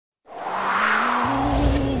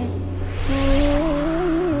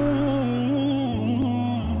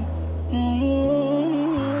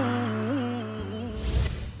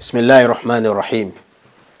بسم الله الرحمن الرحيم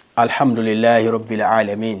الحمد لله رب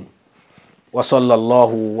العالمين وصلى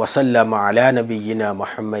الله وسلم على نبينا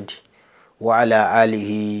محمد وعلى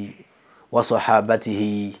آله وصحابته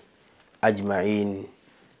أجمعين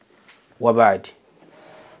وبعد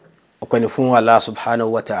ọpẹ́ fún Allah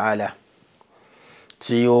subhanahu wa ta'ala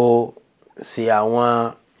tí ó ṣe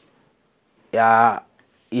àwọn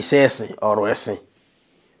iṣẹ́ ẹ̀sìn ọ̀rọ̀ ẹ̀sìn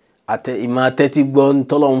àti ìmọ̀ tẹ́tí gbọ́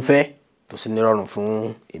t'Ọlọ́run fẹ́ tó sì ní rọrùn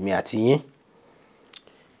fún èmi àti yín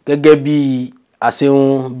gẹ́gẹ́ bí a ṣe ń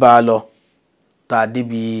bá lọ tá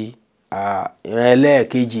débi ìran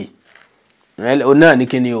ẹlẹ́ẹ̀kejì òun náà ní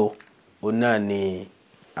kíni o òun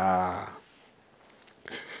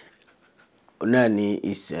náà ní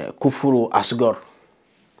kúfúrú asgor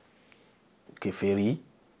kèfèrí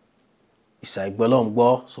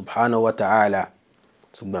ìṣàìgbọ́lọ́ngbọ́ subhanahu wa ta'ala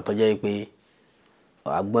ṣùgbọ́n tó jẹ́ pé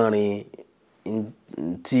agbọ́nrin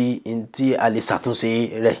ntí a lè ṣàtúnṣe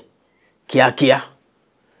rẹ̀ kíákíá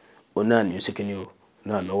òun náà ní ó ṣe kíni o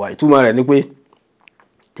náà lọ́wọ́ ìtumọ̀ rẹ̀ ni pé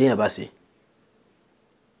téèyàn bá ṣe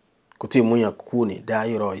kò tí ì múyàn kúrò ní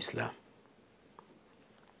dáírọ̀ Islam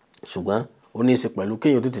ṣùgbọ́n ó ní í ṣe pẹ̀lú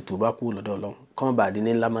kéèyàn tètè tó bá kú lọ́dọ̀ Ọlọ́run kọ́mọ̀ bá dín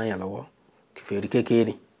ní ńlá máa yàn lọ́wọ́ kèfèrí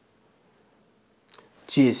kékeré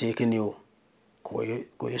tí èsì kíni o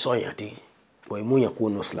kò yẹ sọ̀yàn dé kò yẹ múyàn kúrò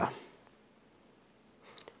ní Islam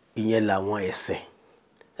ìyẹn làwọn ẹ̀ṣẹ̀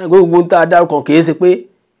gbogbo ń tá a dárúkọ kì í ṣe pé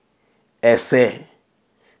ẹ̀ṣẹ̀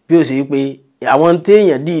bí ó ṣe pé àwọn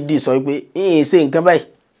téèyàn dìídì sọ pé ìyẹn ṣe nǹkan báyìí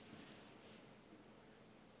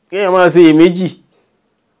kéèyàn máa ṣe èméjì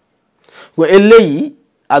wọ eléyìí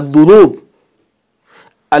ad-dhunub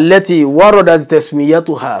allati waradat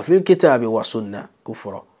tasmiyatuha fil kitabi wa sunnah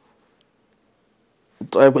kufra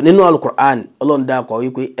nínú al-Qur'an Ọlọ́run dákọ̀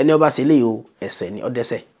wípé ẹni ó bá ṣe léyìí o ẹ̀ṣẹ̀ ni ó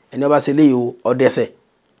dẹ́ṣẹ̀ ẹni ó bá ṣe léyìí o ó dẹ́ṣẹ̀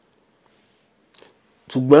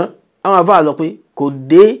ṣùgbọ́n àwọn àfáà lọ pé kò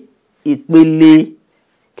dé ìpele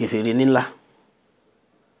kèfèrí ńlá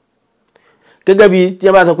gẹ́gẹ́ bí tí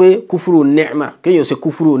a bá sọ pé kúfúrú ni'ma kéèyàn ṣe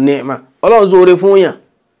kúfúrú ni'ma Ọlọ́run ṣoore fún yàn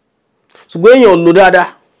ṣùgbọ́n èèyàn lò dáadáa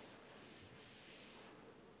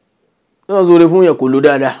Ọlọ́run ṣoore fún yàn kò lò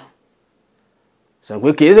dáadáa sọ pé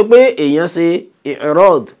kìí ṣe pé èèyàn ṣe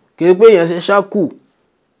i'rad kìí ṣe pé èèyàn ṣe ṣákù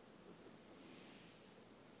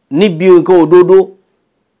níbi nǹkan òdodo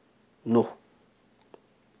no.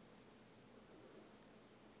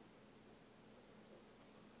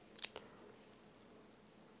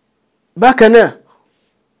 bákan náà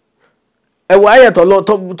ẹwà ayàtọ̀ lọ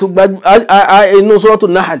tó gba inú suratu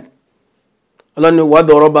Nahl ọlọ́ni wa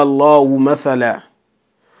daraba Allahu mathala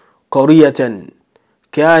qaryatan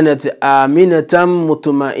kanat aminatan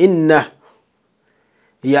mutma'innah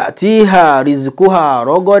ya'tiha rizquha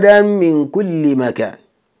ragadan min kulli makan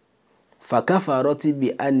fakafarat bi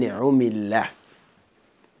an'amillah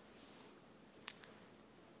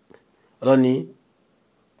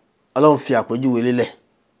ọlọ́run fi àpèjúwe lélẹ̀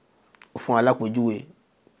fún alápèjúwe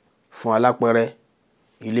fún alápẹrẹ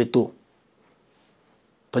ìletò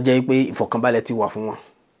tó jẹ́ pé ìfọ̀kànbalẹ̀ ti wà fún wọn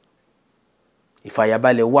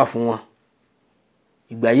ìfàyàbalẹ̀ wà fún wọn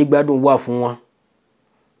ìgbàyégbádùn wà fún wọn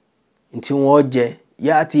tí wọ́n jẹ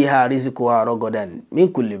ya'tiha rizquha ragadan min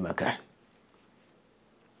kulli makan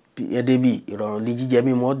ẹdẹ bí ìrọ̀rùn ní jíjẹ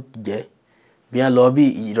mímọ́ jẹ bí wọ́n lọ bí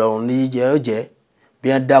ìrọ̀rùn ní jíjẹ ó jẹ bí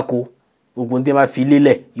wọ́n dáko gbogbo tí wọ́n bá fi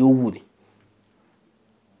lélẹ̀ yóò wù ní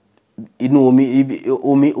inú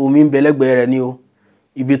omi ń bẹ lẹ́gbẹ̀ẹ́ rẹ̀ ni o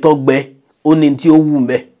ibi tó gbẹ ó ní tí ó wù ń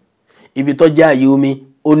bẹ ibi tó jẹ́ àyè omi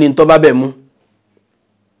ó ní tó bá bẹ̀ mú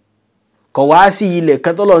kọ̀ wá sí ilẹ̀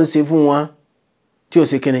kan tó lọ ń ṣe fún wọn tí ó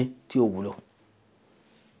ṣe kíni tí ó wúlò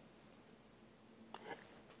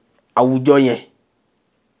àwùjọ yẹn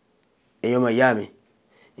èèyàn ọmọ ìyá mi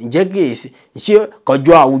ǹjẹ́ kìí ṣe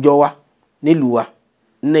kọjọ́ àwùjọ wa nílùú wa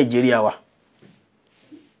ní Nàìjíríà wa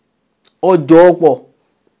ọjọ́ pọ̀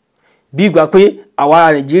bí ìgbà pé àwa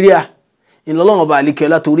Nàìjíríà ìlọ́lọ́wọ́n bá àlíkẹ́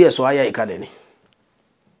látorí ẹ̀sọ́ ayá ìkàlẹ̀ ni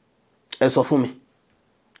ẹ sọ fún mi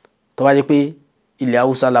tó bá jẹ́ pé ilẹ̀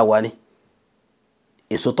Haúsá la wà ní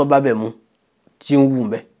èso tó bá bẹ̀ mú tí ń wù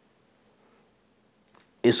bẹ́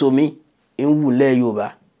èso mi ń wù lẹ́ Yorùbá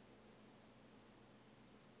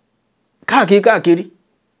káàkiri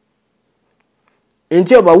èyí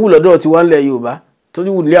tí ó bá wù lọ́dọ̀ tí wọ́n lẹ́ Yorùbá tó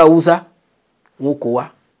wù lẹ́ Haúsá wọn kò wá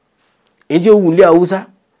èyí tí ó wù lẹ́ Haúsá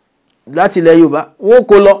láti ilẹ̀ Yorùbá wọ́n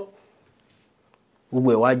kó lọ gbogbo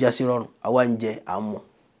ẹ̀ wá já sí rọrùn àwa ń jẹ àmọ́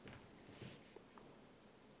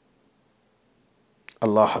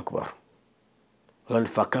Allahu Akbar ọlọ́run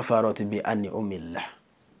fakafarat bi an'amillah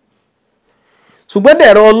ṣùgbọ́n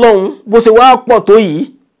dẹ̀rọ Ọlọ́run bó ṣe wá pọ̀ tó yìí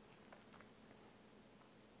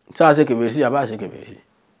sáà ṣe kèfèrí sí àbá ṣe kèfèrí sí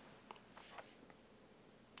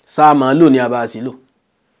sáà máa lò ní àbá sí lò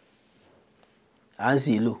à ń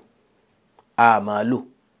sì lò a máa lò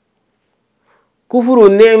kúfúrù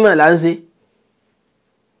ni'ma là ń ṣe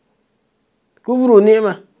kúfúrù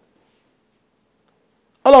ni'ma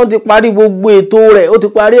Ọlọ́run ti parí gbogbo ètò rẹ̀ ó ti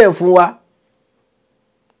parí ẹ̀ fún wa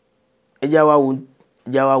ẹ já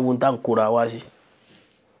wa wo tá ń kóra wá sí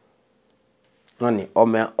wọ́n ní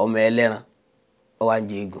ọmọ ẹlẹ́ran ó wá ń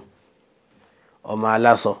jẹ egun ọmọ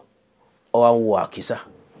aláṣọ ó wá ń wọ àkísà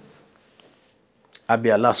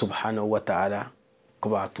abi Allah subhanahu wa ta'ala kó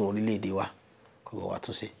bá tún orílẹ̀-èdè wa kó bá wa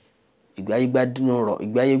tún ṣe ìgbáyé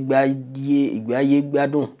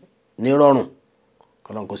gbádùn ní rọrùn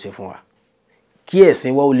kọ́lọ́n kó ṣe fún wa kí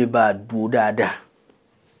ẹ̀sìn wa ó lè bá dúró dáadáa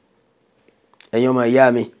ẹ̀yin ọmọ ìyá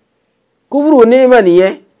mi kúfúrù ni'ma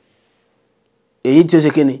nìyẹn èyí tí ó ṣe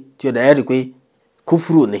kíni tí ó dáyẹ̀ rí pé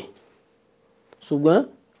kúfúrù ni ṣùgbọ́n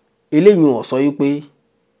eléyìí ò sọ yí pé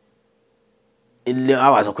ilé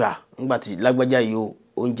àwọn àsọ̀kọ́ à nígbàtí lágbájá yìí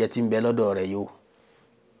oúnjẹ tí ń bẹ lọ́dọ̀ rẹ̀ yìí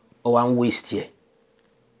ó wá ń waste ẹ̀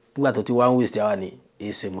nígbà tó ti wá ń waste àwa ni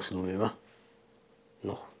èyí ṣe mùsùlùmí mọ́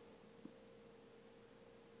no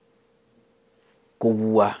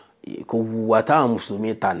kò wùwà táwọn mùsùlùmí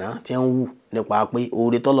tàná tí ń wù nípa pé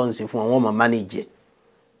oore tọ́lọ́ ń ṣe fún àwọn ọmọ manage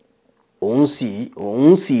òun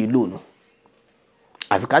sì lò nù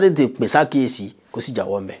àfi ká tètè pè sákìyèsí kó sì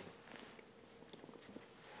jáwọ́ ń bẹ̀.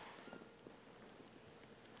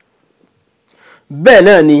 bẹ́ẹ̀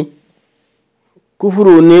náà ni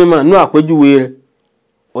kúfúrù ni'ma nú àpéjúwe rẹ̀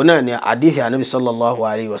òun náà ni àdíhì ànábì sallallahu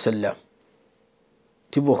alayhi wa sallam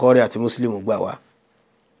tí Bukhari àti Muslim gbà wá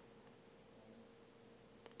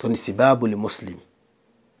tó ní sibabul muslim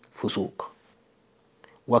fusuq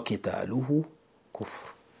wa qitaluhu kufr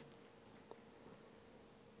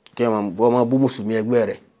kí wọ́n máa bú mùsùlùmí ẹgbẹ́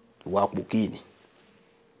rẹ̀ ìwà pòkì ni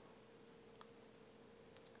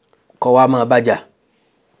kọ́ wa máa bájà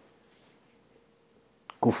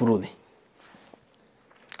kúfúrù ni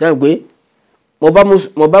jẹ́ pé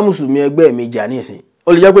mo bá mùsùlùmí ẹgbẹ́ mi jà nísìn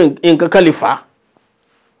ó lè jẹ́ pé nǹkan kan lè fà á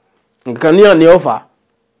nǹkan níyàn ni ó fà á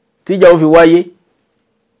tíjà ó fi wáyé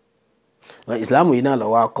ìsìláàmù yìí náà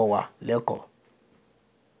lọ́wọ́ akọ wa lẹ́kọ̀ọ́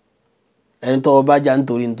ẹni tó bá jà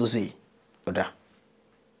nítorí ní tó ṣe ọ̀dà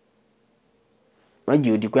wọ́n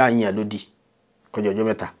jẹ́ òdì pé àyàn ló di kọjọ ọjọ́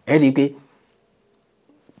mẹ́ta ẹ rí i pé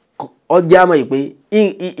ọjà àmọ́ yìí pé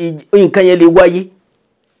nǹkan yẹn lè wáyé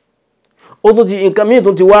ó tó ti nǹkan míì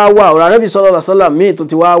tó ti wá wà ọ̀rọ̀ Ànábì sallallahu alaihi wasallam míì tó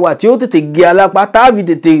ti wá wà tí ó tètè gé alápá táàbì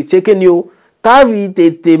tètè ṣe kí ni o táàbì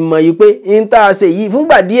tètè mọ̀ yìí pé ń tá a ṣe yìí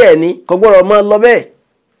fúngbà díẹ̀ ni kò gbọ́dọ̀ mọ́ lọ bẹ́ẹ̀.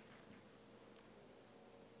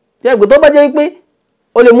 jẹ́ pé tó bá jẹ́ pé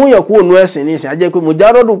ó lè mú yàn kúrò nú ẹ̀sìn ní ìsìn á jẹ́ pé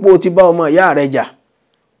mùjárọ́dù pé o ti bá ọmọ ìyá rẹ̀ jà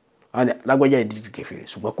lágbájá ìdí kèfèrí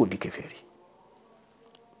ṣùgbọ́n kò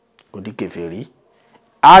di kèfèrí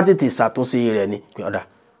á tètè ṣàtúnṣe rẹ̀ ni pé ọ̀dà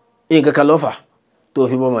nǹkan kan ló fà tó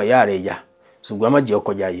fi bá ọmọ ìyá rẹ̀ jà ṣùgbọ́n má jẹ́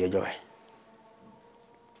ọkọjá yìí ọjọ́ ẹ̀.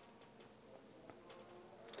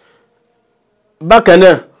 bákan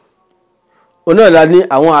náà onáà la ní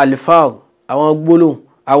àwọn àlìfáà àwọn gbólóhùn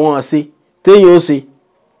àwọn ọ̀sẹ̀ téèyàn ó ṣe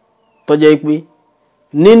tó jẹ́ pé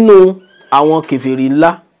nínú àwọn kèfèrí ńlá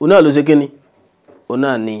onáà ló ṣe kíni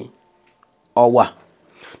onáà ni ọwà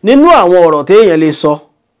nínú àwọn ọ̀rọ̀ téèyàn lè sọ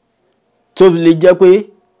tó lè jẹ́ pé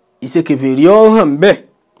ìṣe kèfèrí ó hàn bẹ́ẹ̀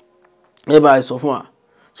ẹ bá sọ fún wa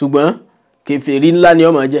ṣùgbọ́n kèfèrí ńlá ni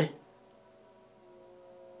ó máa jẹ́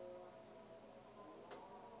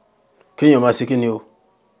kéèyàn máa ṣe kíni o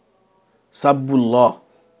sábùlọ́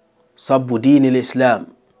sábùdínil Islam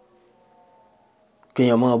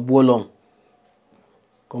kéèyàn máa bú Ọlọ́run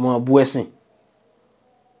kó máa bú ẹ̀sìn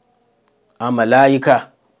àwọn màláíkà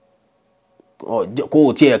kó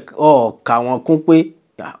o tiẹ̀ kà wọ́n kún pé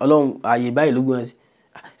Ọlọ́run ààyè báyìí ló gbé wọn sí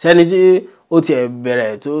sẹ́ni tí ó tiẹ̀ bẹ̀rẹ̀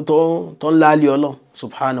tó ń láálí Ọlọ́run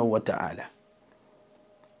subhanahu wa ta'ala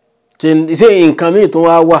ṣe nǹkan míì tó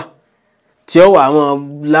wá wà tí ó wà àwọn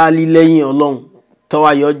láálí lẹ́yìn Ọlọ́run tó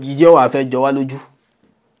wá yọ jíjẹ́ wà fẹ́ jọ wá lójú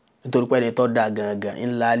nítorí pé ẹni tó dáa gangan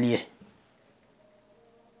ń láálí ẹ̀.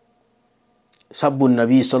 sabbu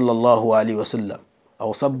nabi sallallahu alayhi wa sallam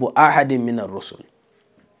aw sabbu ahadin min ar-rusul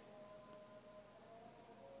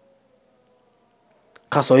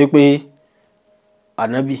ká sọ wípé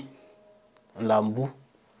ànábì ńlá ń bú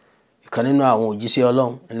ìkan nínú àwọn òjíṣẹ́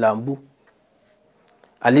Ọlọ́run ńlá ń bú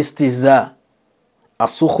alistiza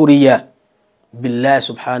asukhriya billahi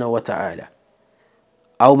subhanahu wa ta'ala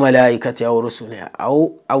aw malaikati aw rusuliha aw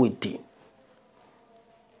ad-din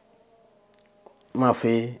máa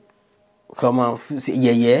fi kọ́ máa fi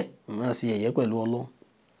yẹ̀yẹ́ máa sì yẹ̀yẹ́ pẹ̀lú Ọlọ́run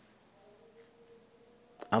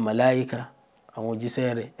àmàláyíká àwọn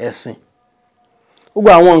òjíṣẹ́ rẹ̀ ẹ̀sìn gbogbo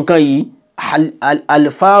àwọn nǹkan yìí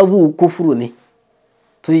alifáàrù kúfùrù ni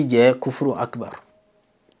tó yìí jẹ́ kúfùrù akbar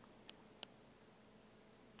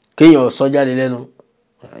kéèyàn sọ jáde lẹ́nu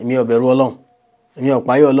èmi ò bẹ̀rù Ọlọ́run èmi ò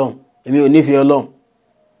páyà Ọlọ́run èmi ò nífẹ̀ẹ́ Ọlọ́run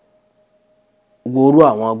gbòòrò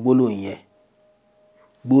àwọn gbólóhùn yẹn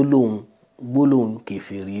gbólóhùn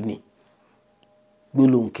kèfèrí ni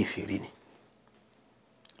gbólóhùn kèfèrí ni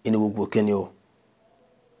inú gbogbo kíni o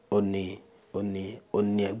ó ní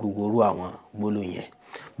gbogbo àwọn gbólóhùn yẹn.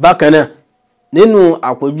 Bákan náà nínú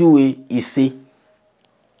àpèjúwe ìṣe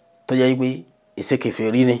tó jẹ́ pé ìṣe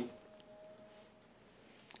kèfèrí ni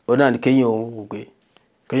ó náà ní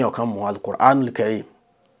kéèyàn kan mú al-Qur'anul Karim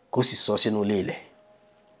kó sì sọ sínú ilé ilẹ̀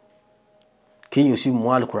kéèyàn sì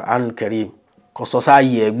mú al-Qur'anul Karim kó sọ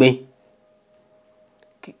sáàyè ẹ̀gbin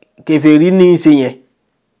kèfèrí ní í ṣe yẹn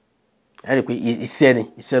ẹ rí pé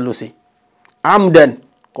iṣẹ́ ló ṣe amdan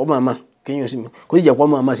kó máa kéèyàn sì kó sì jẹ́ kó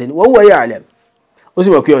máa ṣe ni wa huwa ya'lam ó sì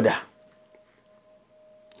mọ̀ pé ọ̀dà.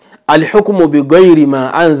 al-hukmu bi ghayri ma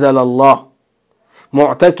anzala Allah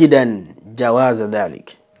mu'taqidan jawaz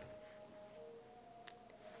dhalik.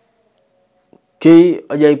 Kí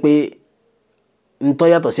ó jẹ́ pé ntó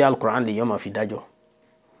yàtọ̀ sí al-Qur'an lèyàn máa fi dájọ́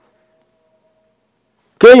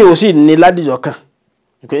kéèyàn ó sì ní ládìjọ́ kan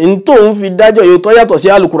ntó ń fi dájọ́ yóò tó yàtọ̀ sí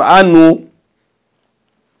al-Qur'an nù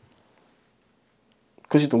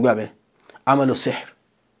kó sì tún gbà bẹ́ẹ̀ amalu sihr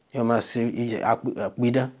yóò máa ṣe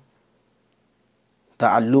àpidán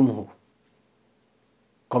ta'allumuhu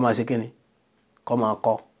kọ́ máa ṣe kíni kọ́ máa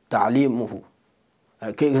kọ́ ta'limuhu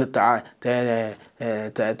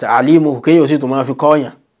ta'limuhu kéèyàn sì tún máa fi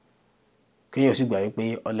kọ́ọ̀yàn kéèyàn sì gbà wípé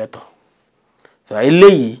ọlẹ́tọ̀ sọ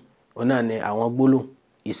eléyìí ó náà ní àwọn gbólóhùn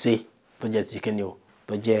ìṣe tó jẹ́ ti kíni o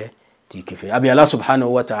tó jẹ́ ti kèfèrí. Àbí Allah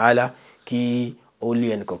subhanahu wa ta'ala kí ó lé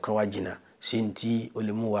ẹnì kọ̀ọ̀kan wá jìnnà sí tí ó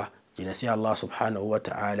lè mú wa jìnnà sí Allah subhanahu wa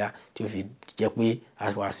ta'ala tí ó fi jẹ́ pé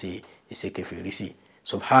a wá ṣe ìṣe kèfèrí sí.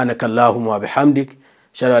 Subhanaka Allahumma wa bihamdik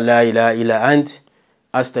ashhadu an la ilaha illa ant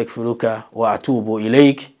astaghfiruka wa atubu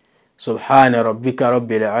ilayk. Subhana rabbika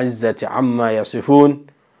rabbil izzati amma yasifun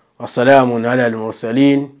wa salamun ala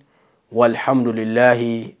al-mursalin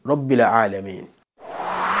walhamdulillahi rabbil alamin.